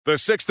The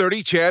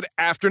 6:30 CHED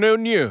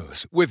Afternoon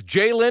News with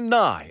Jaylen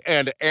Nye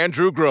and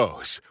Andrew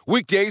Gross.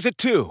 Weekdays at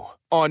 2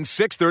 on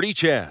 6:30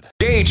 CHED.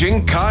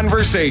 Engaging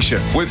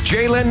conversation with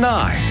Jaylen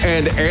Nye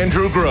and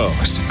Andrew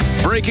Gross.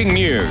 Breaking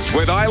news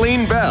with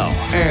Eileen Bell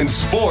and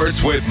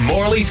sports with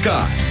Morley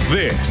Scott.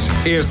 This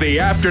is the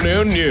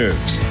Afternoon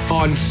News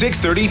on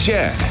 6:30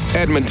 CHED,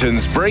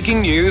 Edmonton's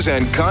breaking news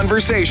and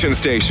conversation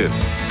station.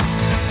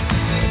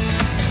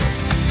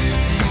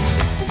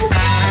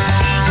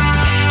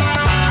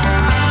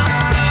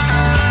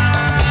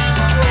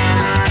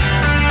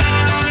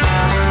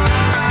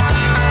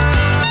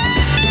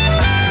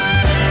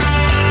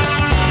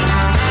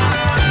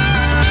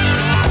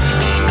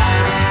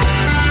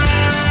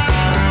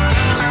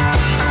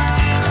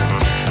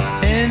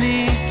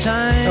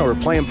 We're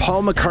playing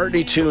Paul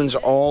McCartney tunes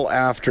all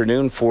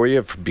afternoon for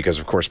you because,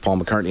 of course, Paul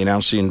McCartney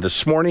announcing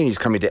this morning he's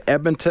coming to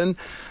Edmonton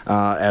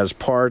as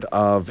part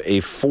of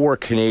a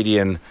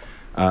 4-Canadian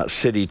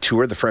city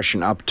tour, the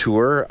Freshen Up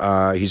Tour.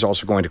 He's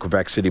also going to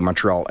Quebec City,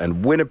 Montreal,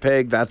 and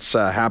Winnipeg. That's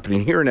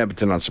happening here in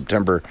Edmonton on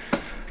September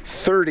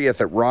 30th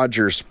at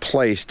Rogers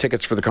Place.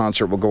 Tickets for the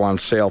concert will go on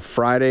sale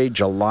Friday,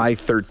 July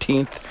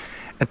 13th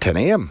at 10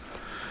 a.m.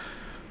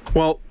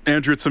 Well,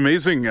 Andrew, it's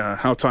amazing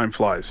how time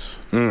flies.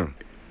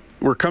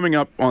 We're coming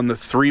up on the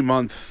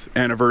 3-month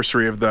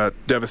anniversary of that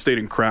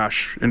devastating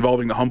crash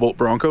involving the Humboldt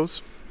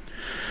Broncos.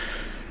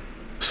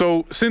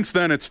 So since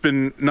then, it's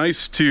been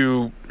nice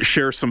to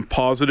share some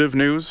positive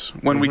news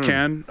when we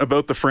can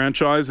about the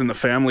franchise and the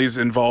families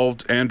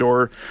involved and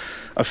or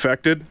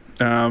affected.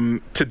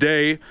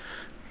 Today,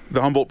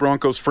 the Humboldt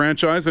Broncos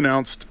franchise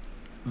announced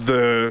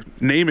the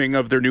naming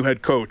of their new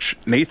head coach,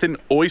 Nathan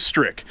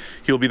Oistrik.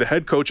 He'll be the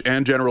head coach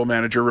and general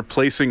manager,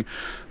 replacing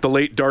the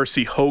late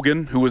Darcy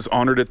Hogan, who was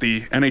honored at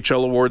the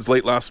NHL Awards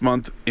late last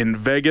month in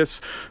Vegas.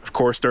 Of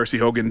course, Darcy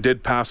Hogan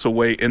did pass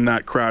away in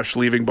that crash,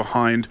 leaving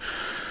behind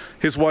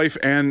his wife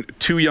and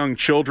 2 young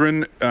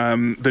children.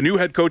 The new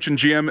head coach and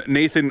GM,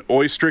 Nathan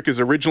Oistrik, is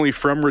originally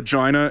from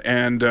Regina,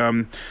 and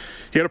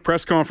he had a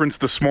press conference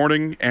this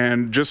morning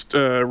and just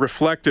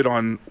reflected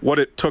on what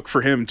it took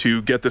for him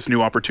to get this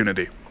new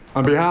opportunity.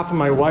 On behalf of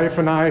my wife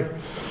and I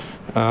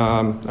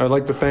would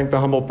like to thank the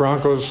Humboldt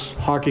Broncos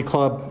Hockey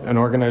Club and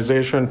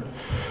organization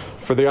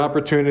for the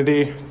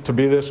opportunity to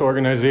be this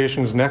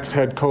organization's next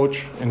head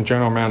coach and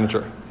general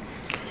manager.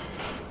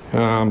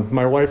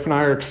 My wife and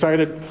I are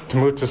excited to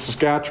move to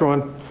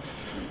Saskatchewan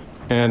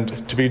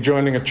and to be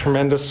joining a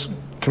tremendous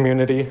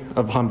community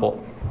of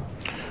Humboldt.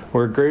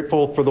 We're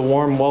grateful for the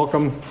warm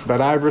welcome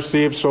that I've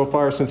received so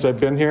far since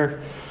I've been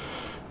here,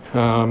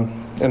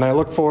 and I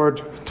look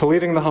forward to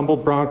leading the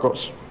Humboldt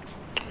Broncos.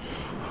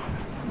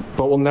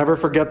 But we'll never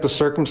forget the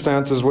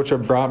circumstances which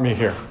have brought me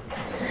here.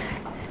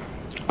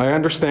 I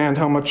understand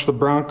how much the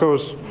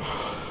Broncos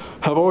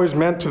have always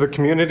meant to the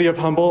community of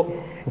Humboldt,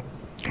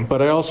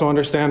 but I also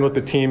understand what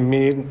the team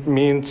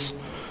means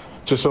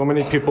to so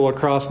many people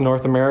across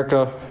North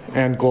America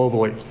and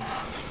globally.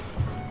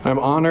 I'm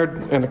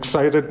honored and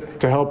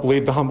excited to help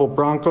lead the Humboldt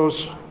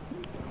Broncos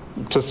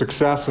to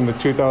success in the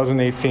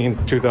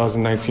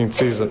 2018-2019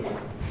 season.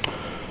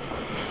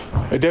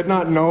 I did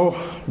not know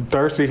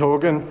Darcy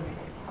Hogan,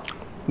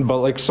 but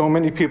like so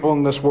many people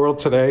in this world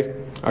today,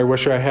 I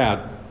wish I had.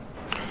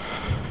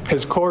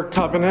 His core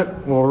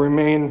covenant will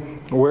remain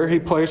where he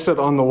placed it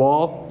on the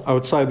wall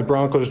outside the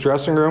Broncos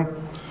dressing room.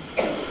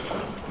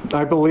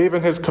 I believe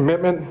in his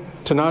commitment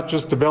to not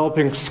just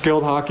developing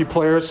skilled hockey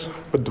players,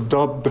 but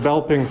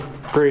developing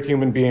great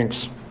human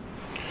beings.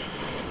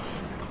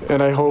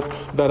 And I hope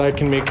that I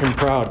can make him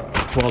proud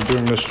while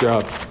doing this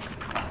job.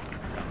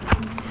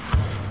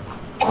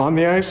 On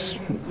the ice,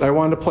 I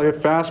want to play a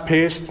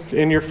fast-paced,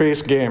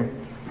 in-your-face game.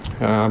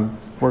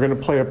 We're going to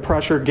play a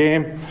pressure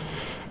game.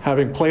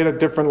 Having played at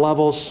different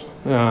levels,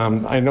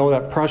 I know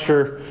that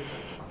pressure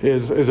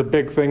is a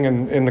big thing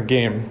in the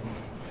game.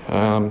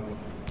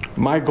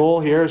 My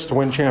goal here is to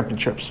win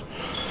championships,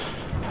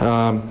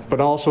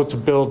 but also to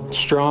build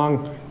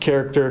strong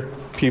character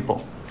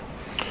people.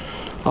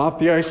 Off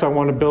the ice, I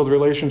want to build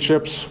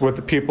relationships with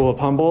the people of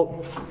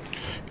Humboldt,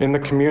 in the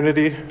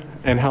community,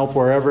 and help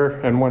wherever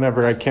and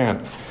whenever I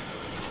can.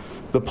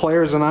 The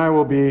players and I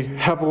will be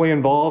heavily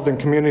involved in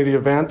community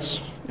events,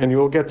 and you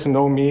will get to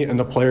know me and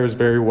the players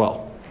very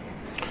well.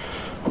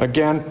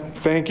 Again,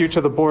 thank you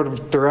to the Board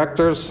of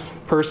Directors,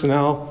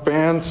 personnel,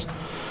 fans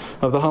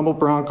of the Humboldt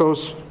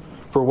Broncos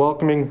for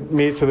welcoming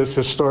me to this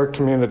historic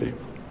community.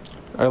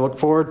 I look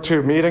forward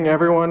to meeting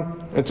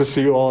everyone and to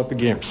see you all at the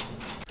games.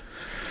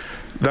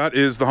 That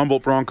is the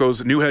Humboldt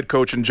Broncos' new head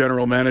coach and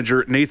general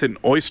manager, Nathan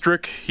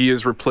Oistrik. He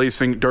is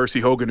replacing Darcy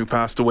Hogan, who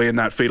passed away in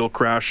that fatal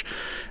crash.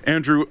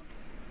 Andrew,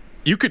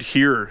 you could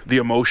hear the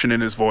emotion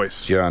in his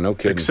voice. Yeah, no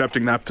kidding.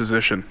 Accepting that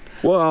position.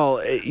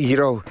 Well, you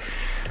know,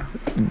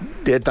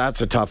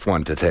 that's a tough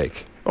one to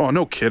take. Oh,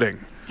 no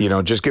kidding. You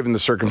know, just given the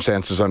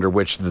circumstances under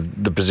which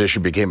the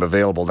position became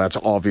available, that's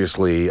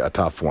obviously a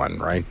tough one,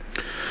 right?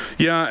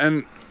 Yeah,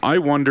 and I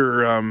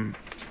wonder, and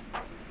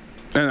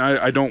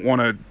I don't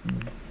want to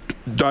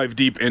dive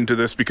deep into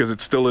this because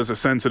it still is a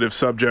sensitive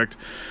subject.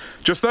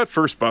 just that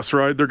first bus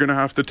ride they're going to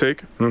have to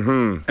take,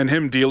 and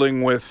him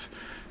dealing with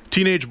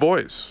teenage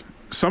boys.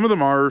 Some of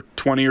them are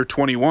 20 or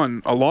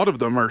 21. A lot of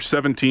them are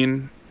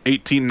 17,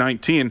 18,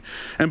 19,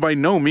 and by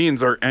no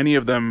means are any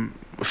of them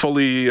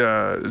fully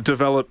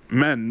developed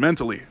men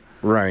mentally.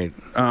 Right.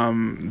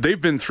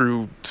 They've been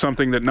through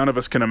something that none of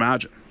us can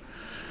imagine.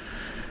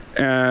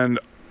 And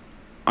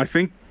I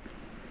think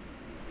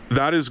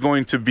that is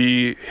going to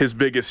be his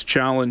biggest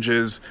challenge,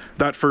 is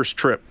that first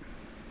trip.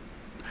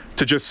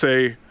 To just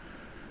say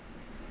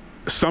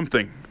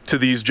something to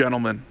these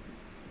gentlemen,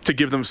 to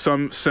give them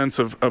some sense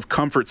of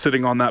comfort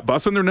sitting on that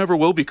bus. And there never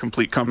will be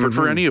complete comfort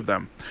for any of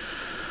them.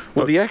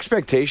 Well, the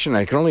expectation,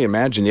 I can only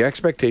imagine, the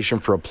expectation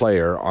for a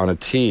player on a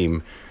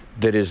team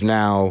that is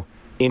now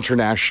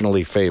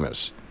internationally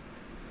famous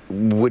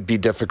would be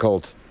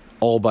difficult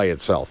all by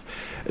itself.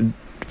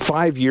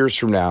 5 years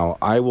from now,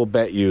 I will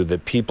bet you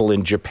that people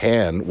in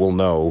Japan will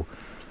know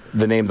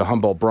the name the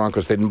Humboldt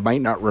Broncos. They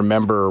might not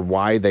remember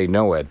why they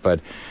know it, but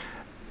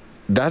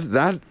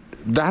that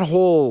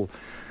whole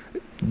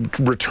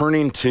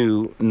returning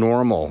to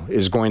normal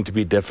is going to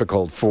be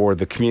difficult for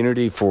the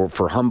community,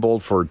 for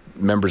Humboldt, for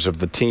members of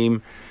the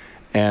team,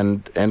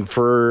 and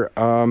for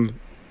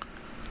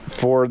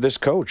this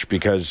coach,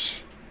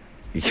 because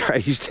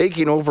he's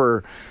taking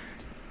over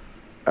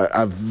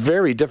a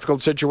very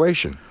difficult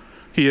situation.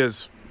 He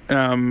is.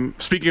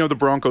 Speaking of the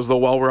Broncos, though,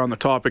 while we're on the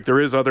topic, there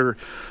is other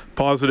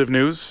positive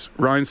news.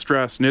 Ryan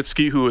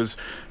Strasnitzky, who was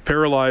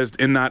paralyzed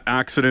in that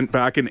accident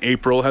back in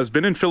April, has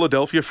been in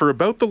Philadelphia for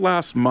about the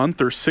last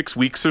month or 6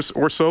 weeks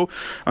or so,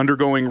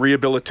 undergoing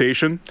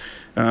rehabilitation.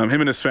 He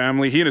and his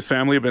family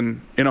have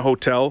been in a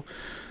hotel.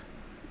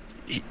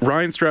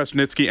 Ryan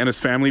Strasnitzky and his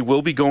family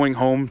will be going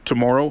home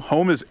tomorrow.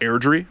 Home is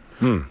Airdrie,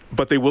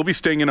 but they will be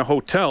staying in a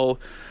hotel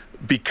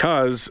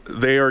because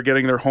they are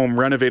getting their home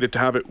renovated to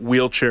have it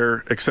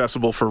wheelchair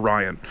accessible for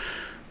Ryan.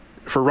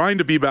 For Ryan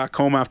to be back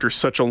home after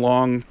such a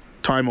long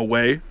time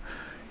away,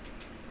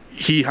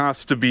 he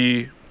has to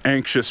be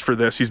anxious for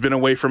this. He's been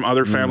away from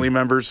other family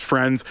members,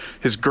 friends,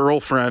 his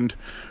girlfriend,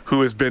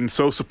 who has been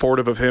so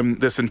supportive of him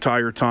this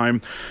entire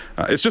time.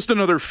 It's just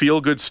another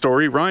feel-good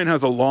story. Ryan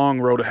has a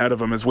long road ahead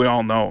of him, as we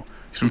all know.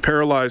 He's been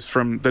paralyzed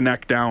from the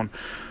neck down.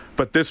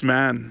 But this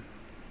man,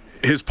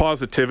 his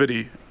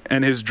positivity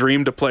and his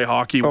dream to play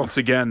hockey once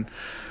again,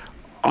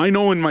 I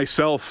know in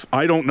myself,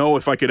 I don't know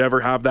if I could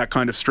ever have that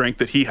kind of strength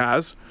that he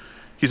has.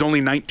 He's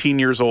only 19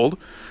 years old.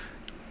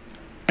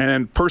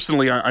 And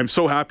personally, I'm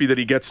so happy that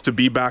he gets to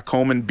be back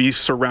home and be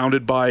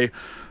surrounded by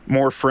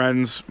more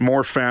friends,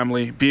 more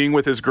family, being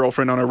with his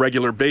girlfriend on a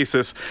regular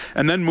basis,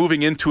 and then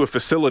moving into a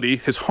facility,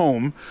 his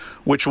home,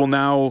 which will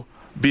now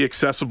be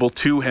accessible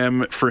to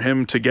him for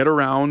him to get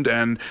around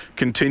and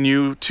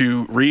continue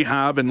to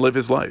rehab and live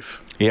his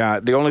life. Yeah,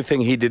 the only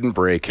thing he didn't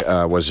break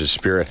was his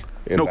spirit.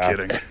 No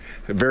kidding.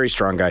 Very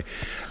strong guy.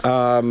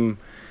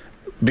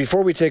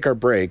 Before we take our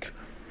break,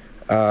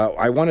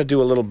 I want to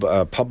do a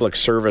little public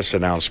service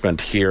announcement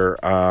here.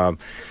 I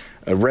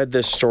read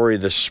this story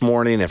this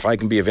morning. If I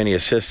can be of any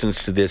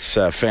assistance to this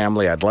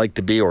family, I'd like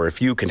to be, or if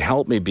you can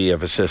help me be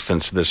of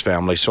assistance to this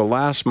family. So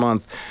last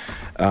month,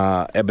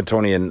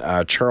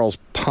 Edmontonian Charles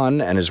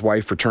Punn and his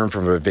wife returned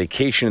from a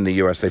vacation in the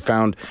U.S. They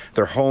found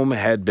their home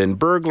had been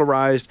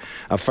burglarized.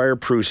 A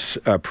fireproof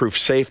proof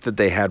safe that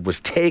they had was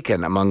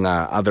taken, among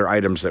other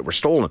items that were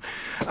stolen.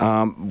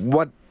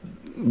 What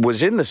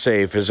was in the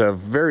safe is of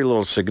very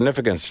little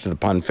significance to the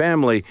Punn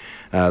family,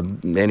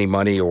 any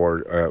money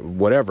or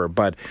whatever,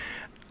 but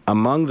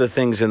among the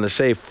things in the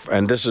safe,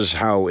 and this is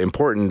how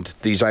important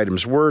these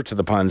items were to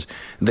the Punns,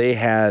 they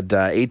had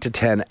 8 to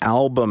 10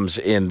 albums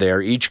in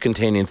there, each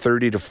containing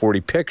 30 to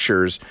 40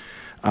 pictures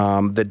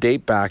that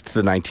date back to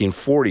the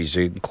 1940s,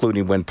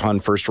 including when Punn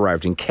first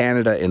arrived in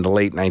Canada in the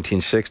late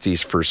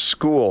 1960s for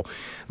school.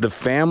 The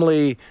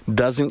family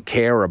doesn't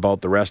care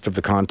about the rest of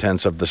the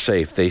contents of the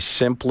safe. They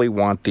simply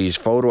want these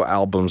photo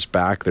albums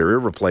back. They're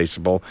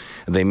irreplaceable.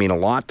 They mean a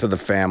lot to the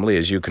family,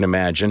 as you can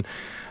imagine.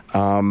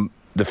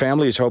 The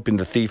family is hoping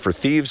the thief or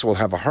thieves will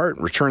have a heart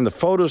and return the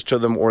photos to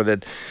them, or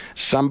that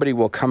somebody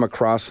will come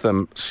across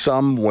them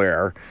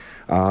somewhere.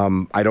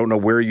 I don't know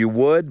where you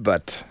would,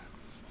 but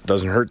it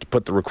doesn't hurt to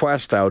put the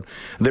request out.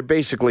 They're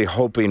basically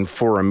hoping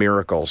for a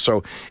miracle.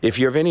 So if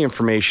you have any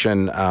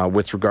information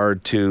with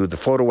regard to the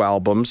photo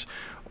albums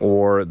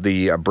or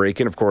the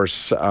break-in, of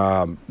course,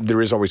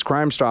 there is always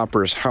Crime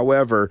Stoppers.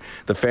 However,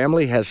 the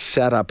family has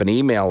set up an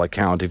email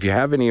account. If you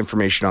have any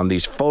information on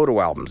these photo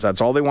albums,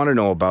 that's all they want to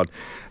know about.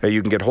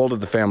 You can get hold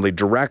of the family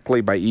directly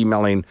by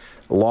emailing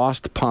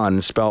Lost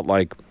Punn, spelt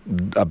like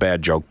a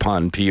bad joke,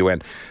 pun,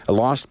 P-U-N,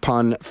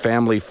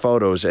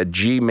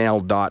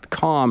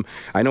 lostpunfamilyphotos@gmail.com.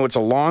 I know it's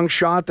a long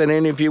shot that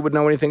any of you would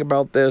know anything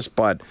about this,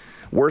 but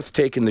worth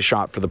taking the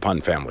shot for the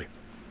Punn family.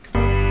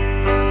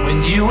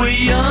 When you were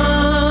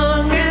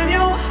young and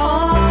your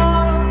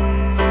heart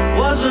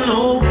was an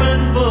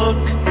open book,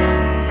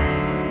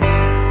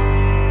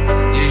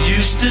 you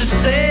used to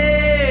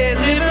say,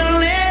 live and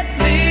let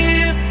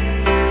live.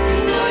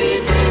 You know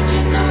you did,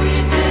 you know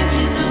you did,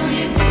 you know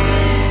you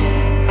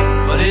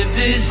did. But if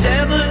this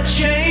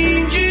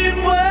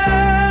ever-changing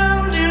world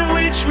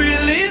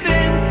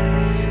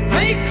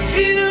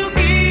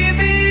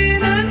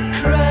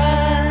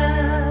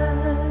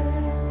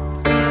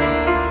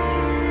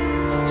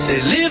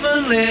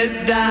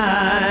let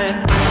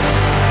die.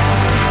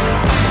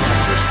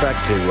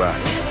 Respect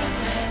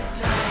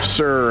to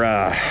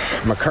Sir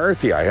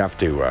McCarthy, I have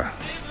to.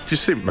 Did you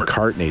say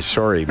McCartney,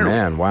 sorry,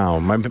 man, wow.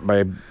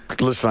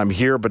 Listen, I'm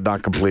here, but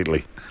not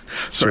completely.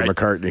 Sir Right.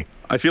 McCartney.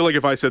 I feel like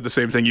if I said the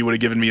same thing, you would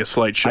have given me a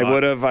slight shot.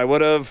 I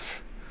would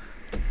have.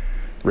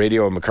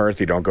 Radio and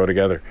McCarthy don't go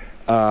together.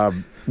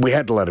 We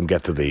had to let him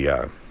get to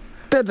the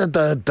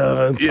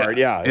part.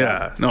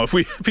 Yeah. No, if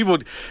we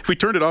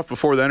turned it off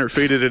before then or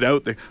faded it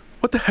out,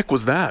 what the heck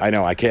was that? I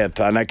know, I can't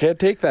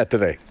take that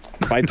today.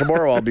 By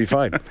tomorrow, I'll be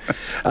fine.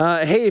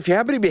 Hey, if you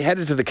happen to be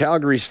headed to the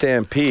Calgary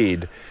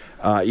Stampede,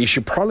 you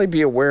should probably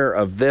be aware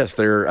of this.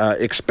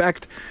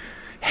 Expect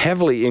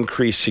heavily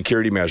increased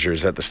security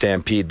measures at the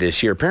Stampede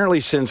this year. Apparently,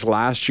 since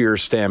last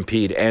year's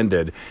Stampede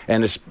ended,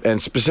 and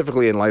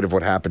specifically in light of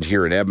what happened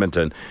here in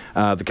Edmonton,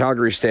 the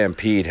Calgary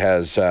Stampede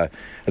has,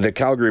 the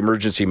Calgary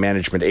Emergency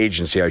Management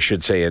Agency, I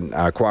should say, in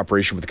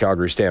cooperation with the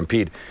Calgary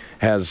Stampede,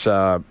 has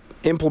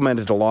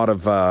implemented a lot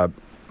of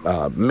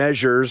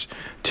measures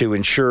to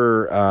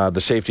ensure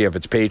the safety of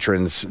its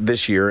patrons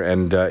this year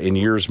and in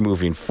years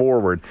moving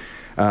forward.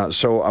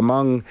 So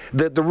among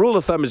the rule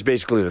of thumb is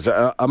basically this.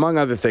 Among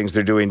other things,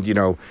 they're doing,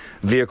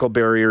 vehicle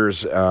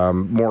barriers,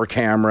 more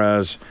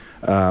cameras,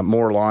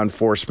 more law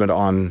enforcement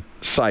on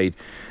site.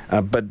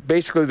 But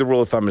basically the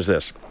rule of thumb is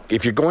this.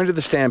 If you're going to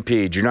the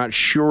Stampede, you're not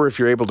sure if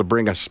you're able to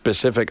bring a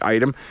specific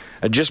item,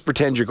 just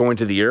pretend you're going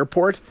to the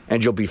airport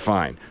and you'll be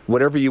fine.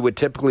 Whatever you would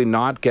typically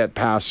not get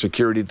past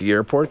security at the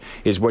airport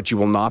is what you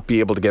will not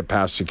be able to get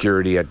past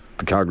security at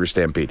the Calgary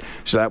Stampede.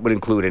 So that would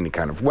include any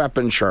kind of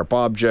weapons, sharp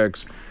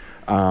objects,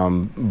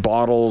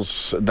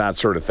 bottles, that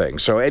sort of thing.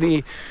 So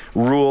any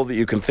rule that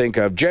you can think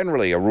of,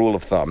 generally a rule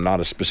of thumb, not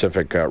a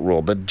specific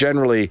rule, but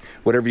generally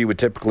whatever you would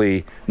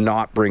typically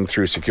not bring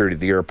through security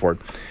at the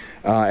airport.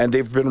 And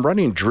they've been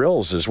running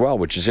drills as well,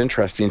 which is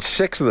interesting.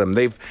 6 of them.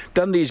 They've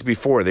done these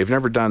before. They've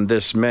never done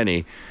this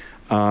many.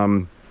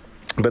 But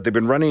they've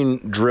been running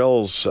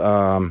drills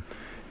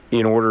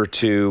in order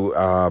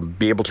to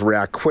be able to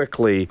react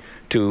quickly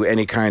to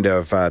any kind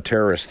of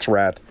terrorist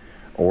threat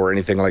or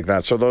anything like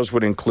that. So those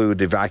would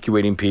include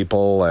evacuating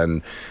people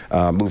and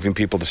moving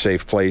people to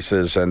safe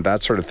places and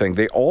that sort of thing.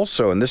 They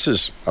also, and this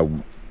is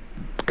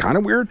kind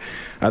of weird,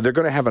 they're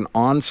going to have an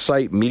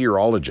on-site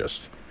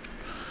meteorologist.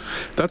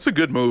 That's a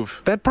good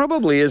move. That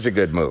probably is a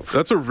good move.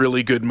 That's a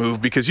really good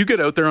move because you get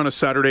out there on a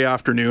Saturday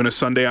afternoon, a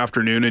Sunday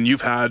afternoon, and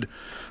you've had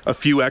a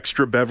few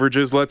extra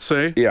beverages, let's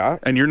say. Yeah.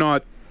 And you're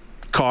not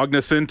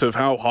cognizant of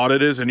how hot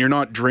it is and you're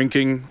not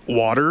drinking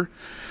water.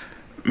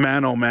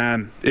 Man, oh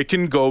man, it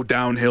can go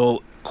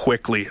downhill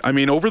quickly. I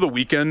mean, over the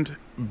weekend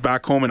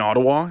back home in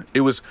Ottawa,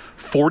 it was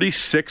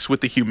 46 with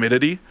the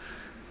humidity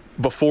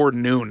before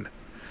noon.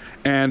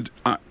 And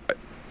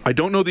I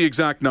don't know the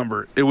exact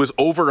number. It was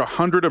over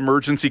 100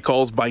 emergency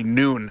calls by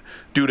noon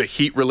due to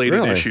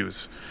heat-related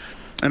issues.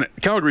 And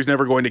Calgary's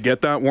never going to get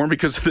that warm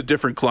because of the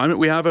different climate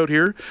we have out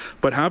here.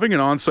 But having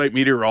an on-site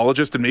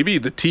meteorologist and maybe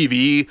the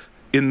TV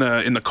in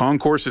the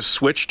concourse is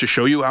switched to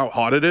show you how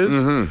hot it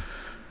is. Mm-hmm.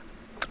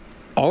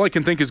 All I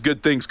can think is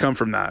good things come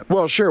from that.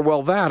 Well, sure.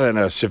 Well, that and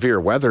a severe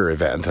weather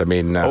event. I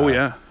mean... oh,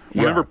 yeah.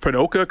 Remember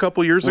Pinoca a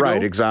couple years ago?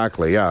 Right,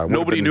 exactly, yeah.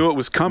 Nobody knew it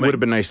was coming. Would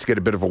have been nice to get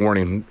a bit of a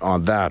warning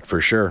on that,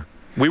 for sure.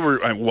 We were,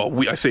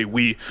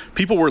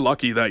 people were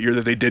lucky that year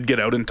that they did get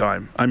out in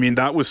time. I mean,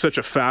 that was such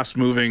a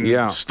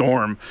fast-moving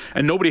storm,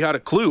 and nobody had a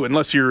clue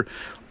unless you're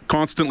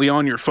constantly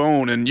on your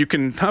phone, and you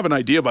can have an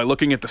idea by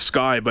looking at the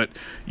sky, but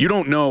you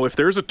don't know if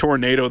there's a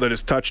tornado that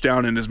has touched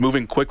down and is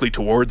moving quickly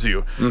towards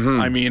you. Mm-hmm.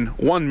 I mean,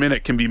 1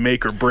 minute can be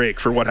make or break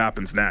for what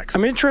happens next.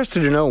 I'm interested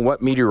to know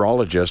what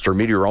meteorologists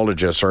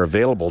are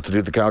available to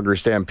do the Calgary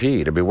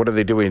Stampede. I mean, what are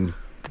they doing?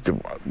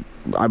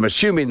 I'm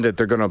assuming that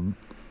they're going to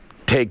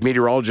take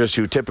meteorologists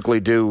who typically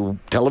do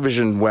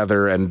television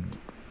weather and...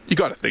 You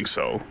got to think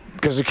so.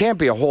 Because there can't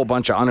be a whole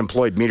bunch of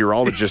unemployed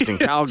meteorologists in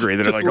Calgary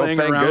that are like, oh,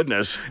 thank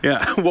goodness.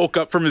 Yeah, woke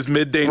up from his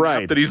midday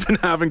nap that he's been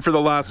having for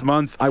the last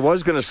month. I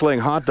was going to sling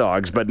hot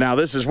dogs, but now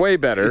this is way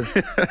better.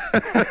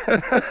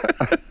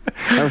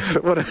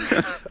 What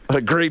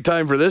a great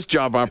time for this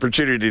job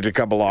opportunity to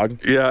come along.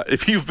 Yeah,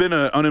 if you've been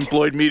an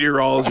unemployed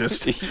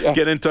meteorologist,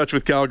 get in touch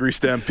with Calgary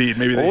Stampede.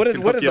 Maybe they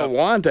can what did the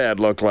want ad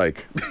look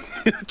like?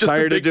 Just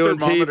tired of doing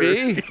thermometer.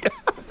 TV?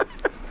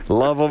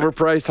 Love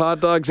overpriced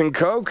hot dogs and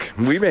Coke?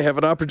 We may have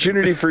an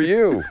opportunity for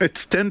you.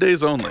 It's 10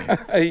 days only.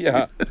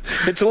 Yeah,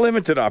 it's a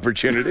limited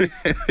opportunity.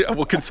 Yeah,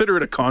 we'll consider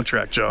it a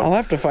contract job. I'll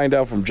have to find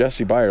out from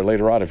Jesse Beyer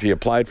later on if he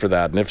applied for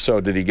that, and if so,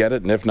 did he get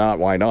it? And if not,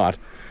 why not?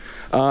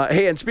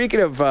 Hey, and speaking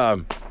of,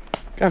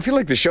 I feel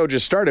like the show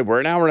just started. We're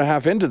an hour and a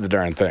half into the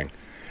darn thing.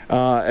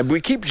 And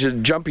we keep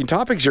jumping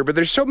topics here, but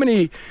there's so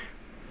many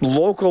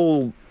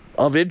local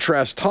of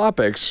interest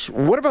topics.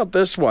 What about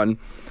this one?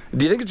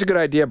 Do you think it's a good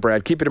idea,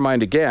 Brad, keeping in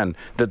mind again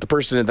that the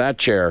person in that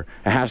chair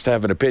has to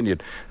have an opinion?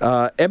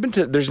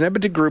 Edmonton, there's an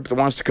Edmonton group that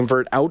wants to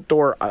convert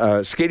outdoor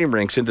skating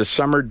rinks into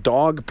summer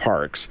dog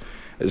parks.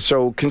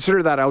 So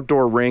consider that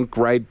outdoor rink,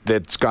 right,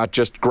 that's got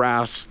just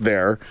grass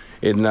there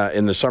in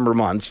the summer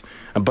months,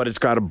 but it's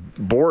got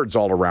boards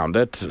all around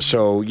it,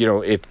 so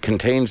it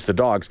contains the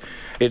dogs.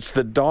 It's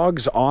the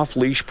Dogs Off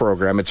Leash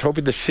program. It's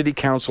hoping the city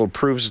council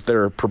approves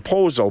their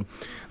proposal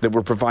that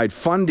will provide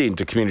funding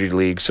to community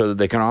leagues so that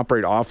they can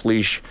operate off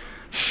leash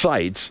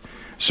sites.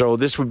 So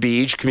this would be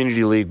each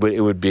community league, but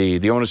it would be,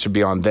 the onus would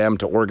be on them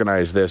to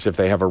organize this if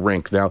they have a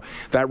rink. Now,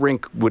 that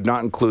rink would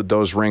not include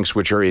those rinks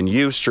which are in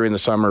use during the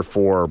summer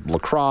for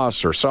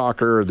lacrosse or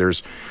soccer.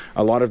 There's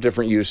a lot of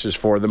different uses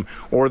for them.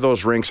 Or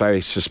those rinks, I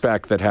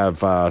suspect, that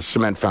have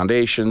cement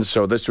foundations.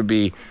 So this would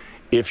be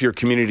if your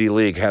community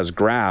league has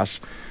grass.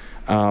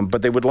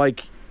 But they would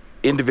like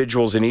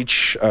individuals in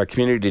each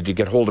community to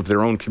get hold of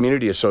their own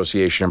community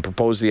association and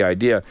propose the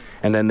idea.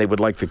 And then they would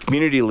like the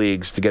community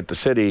leagues to get the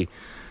city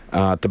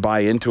to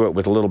buy into it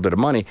with a little bit of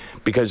money,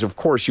 because of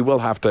course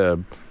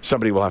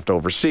somebody will have to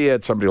oversee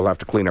it, somebody will have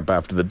to clean up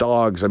after the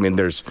dogs. I mean,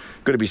 there's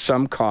going to be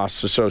some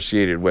costs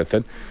associated with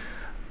it.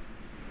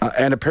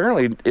 And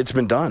apparently it's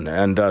been done,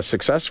 and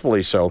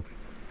successfully so,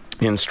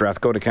 in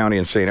Strathcona County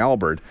and St.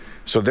 Albert.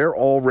 So they're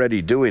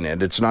already doing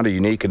it. It's not a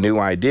unique and new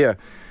idea,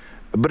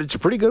 but it's a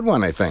pretty good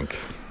one, I think.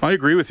 I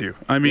agree with you.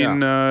 I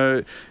mean,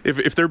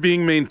 if they're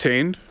being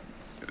maintained,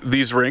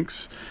 these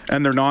rinks,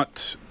 and they're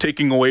not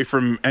taking away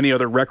from any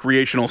other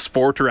recreational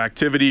sport or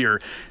activity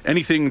or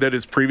anything that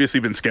has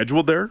previously been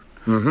scheduled there,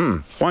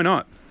 why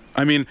not?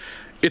 I mean,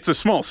 it's a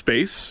small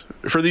space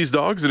for these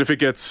dogs, and if it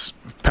gets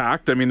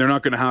packed, I mean, they're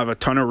not going to have a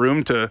ton of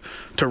room to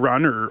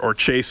run or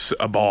chase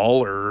a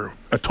ball or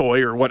a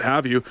toy or what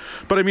have you.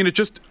 But I mean, it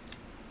just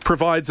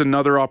provides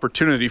another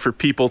opportunity for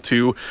people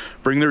to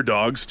bring their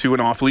dogs to an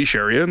off-leash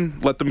area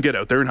and let them get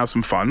out there and have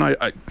some fun.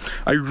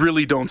 I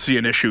really don't see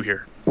an issue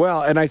here.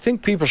 Well, and I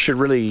think people should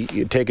really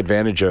take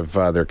advantage of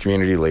their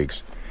community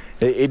leagues.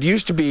 It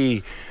used to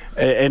be,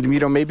 and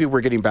maybe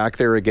we're getting back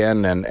there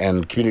again,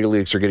 and community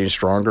leagues are getting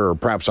stronger, or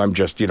perhaps I'm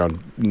just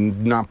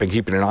not been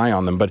keeping an eye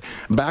on them. But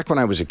back when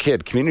I was a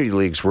kid, community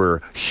leagues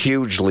were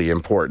hugely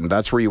important.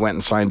 That's where you went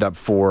and signed up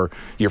for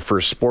your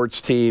first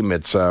sports team.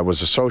 It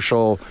was a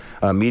social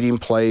meeting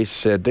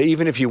place.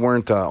 Even if you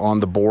weren't on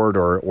the board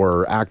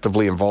or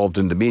actively involved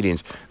in the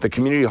meetings, the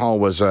community hall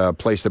was a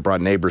place that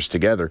brought neighbors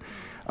together.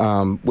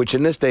 Which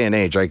in this day and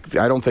age, I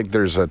don't think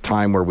there's a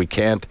time where we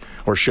can't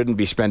or shouldn't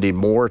be spending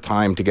more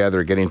time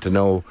together getting to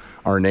know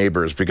our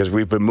neighbors, because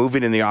we've been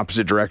moving in the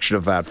opposite direction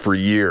of that for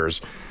years.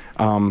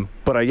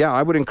 But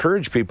I would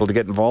encourage people to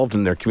get involved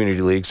in their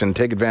community leagues and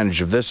take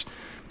advantage of this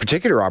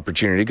particular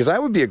opportunity, because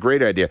that would be a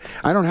great idea.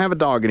 I don't have a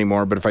dog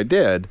anymore, but if I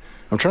did,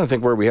 I'm trying to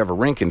think where we have a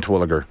rink in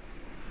Terwillegar.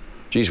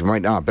 Geez, we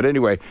might not. But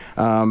anyway,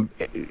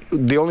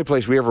 the only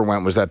place we ever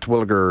went was that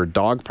Terwillegar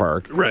Dog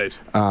Park. Right.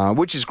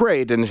 Which is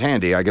great and it's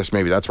handy. I guess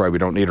maybe that's why we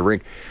don't need a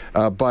rink.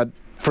 But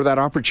for that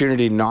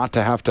opportunity not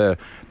to have to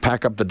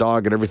pack up the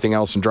dog and everything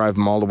else and drive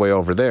him all the way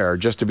over there,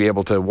 just to be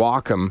able to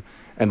walk him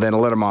and then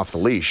let him off the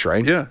leash,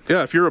 right? Yeah.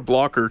 If you're a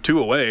block or two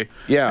away,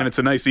 and it's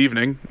a nice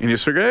evening, and you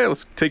just figure, hey,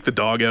 let's take the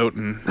dog out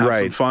and have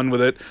some fun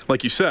with it.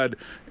 Like you said,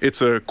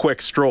 it's a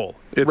quick stroll.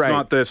 It's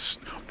not this...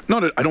 I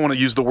don't want to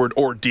use the word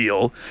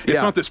ordeal.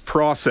 It's not this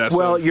process.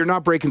 Well, you're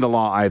not breaking the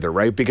law either,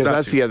 right? Because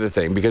that's the other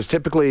thing. Because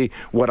typically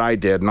what I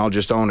did, and I'll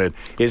just own it,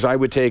 is I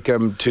would take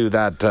them to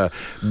that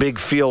big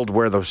field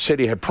where the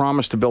city had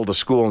promised to build a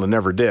school and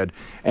never did.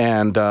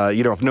 And,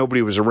 if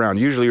nobody was around,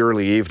 usually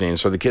early evening,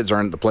 so the kids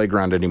aren't at the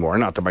playground anymore.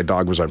 Not that my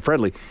dog was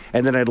unfriendly.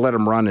 And then I'd let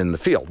them run in the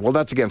field. Well,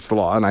 that's against the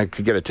law, and I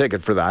could get a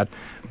ticket for that.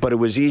 But it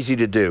was easy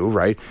to do,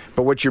 right?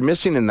 But what you're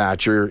missing in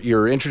that,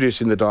 you're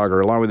introducing the dog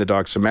or allowing the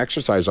dog some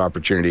exercise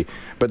opportunity,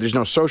 but there's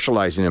no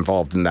socializing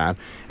involved in that.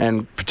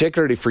 And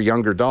particularly for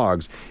younger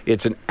dogs,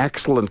 it's an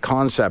excellent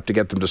concept to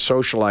get them to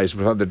socialize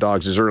with other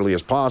dogs as early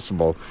as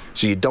possible,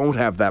 so you don't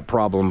have that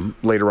problem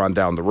later on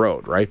down the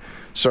road, right?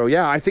 So,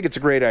 I think it's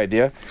a great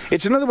idea.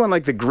 It's another one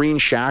like the Green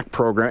Shack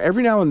program.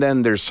 Every now and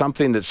then there's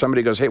something that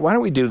somebody goes, hey, why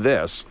don't we do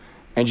this?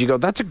 And you go,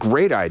 that's a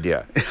great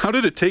idea. How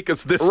did it take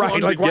us this long to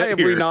get here? Why have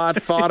we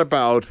not thought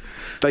about,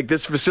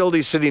 this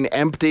facility sitting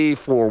empty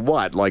for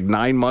what,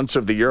 9 months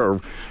of the year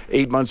or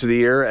 8 months of the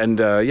year? And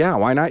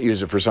why not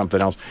use it for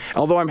something else?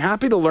 Although I'm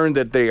happy to learn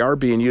that they are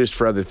being used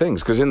for other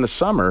things, because in the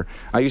summer,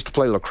 I used to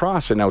play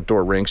lacrosse in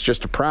outdoor rinks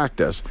just to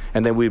practice,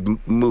 and then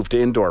we'd move to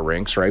indoor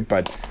rinks, right?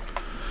 But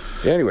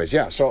anyways,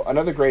 so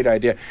another great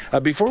idea.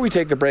 Before we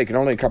take the break, in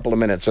only a couple of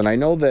minutes, and I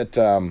know that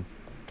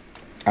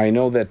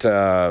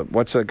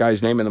what's the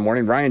guy's name in the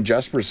morning? Ryan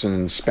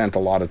Jesperson spent a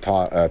lot of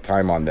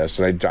time on this.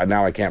 And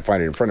now I can't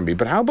find it in front of me.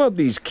 But how about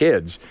these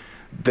kids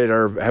that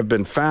have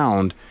been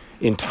found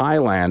in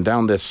Thailand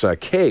down this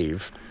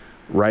cave,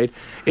 right?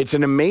 It's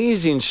an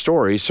amazing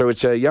story. So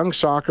it's a young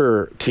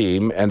soccer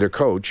team and their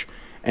coach.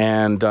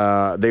 And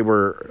they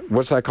were,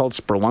 what's that called?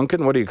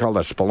 Spelunking? What do you call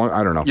that?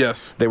 I don't know.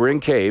 Yes. They were in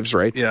caves,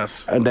 right?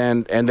 Yes. And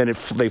then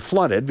they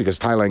flooded because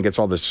Thailand gets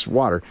all this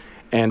water.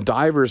 And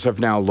divers have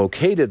now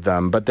located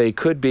them, but they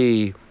could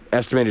be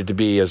estimated to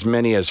be as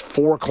many as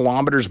 4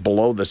 kilometers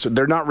below this.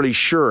 They're not really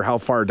sure how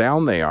far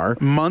down they are.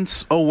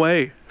 Months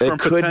away from It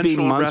could be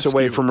potential months rescue.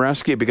 away from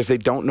rescue because they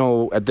don't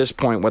know at this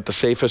point what the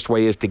safest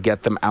way is to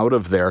get them out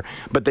of there.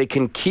 But they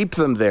can keep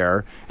them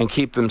there and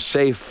keep them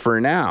safe for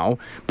now.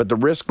 But the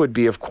risk would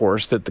be, of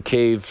course, that the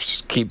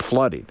caves keep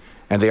flooding.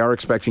 And they are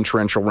expecting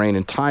torrential rain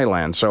in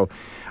Thailand. So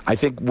I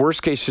think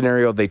worst case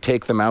scenario, they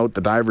take them out,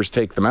 the divers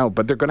take them out.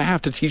 But they're going to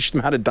have to teach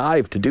them how to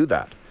dive to do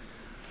that,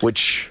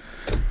 which...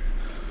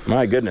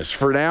 My goodness.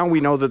 For now,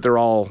 we know that they're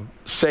all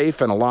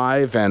safe and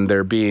alive and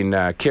they're being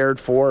cared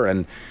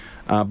for.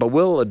 But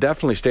we'll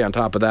definitely stay on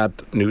top of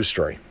that news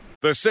story.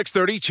 The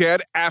 630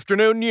 CHED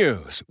Afternoon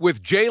News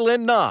with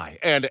Jaylen Nye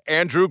and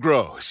Andrew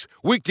Gross.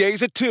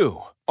 Weekdays at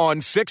 2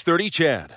 on 630 CHED.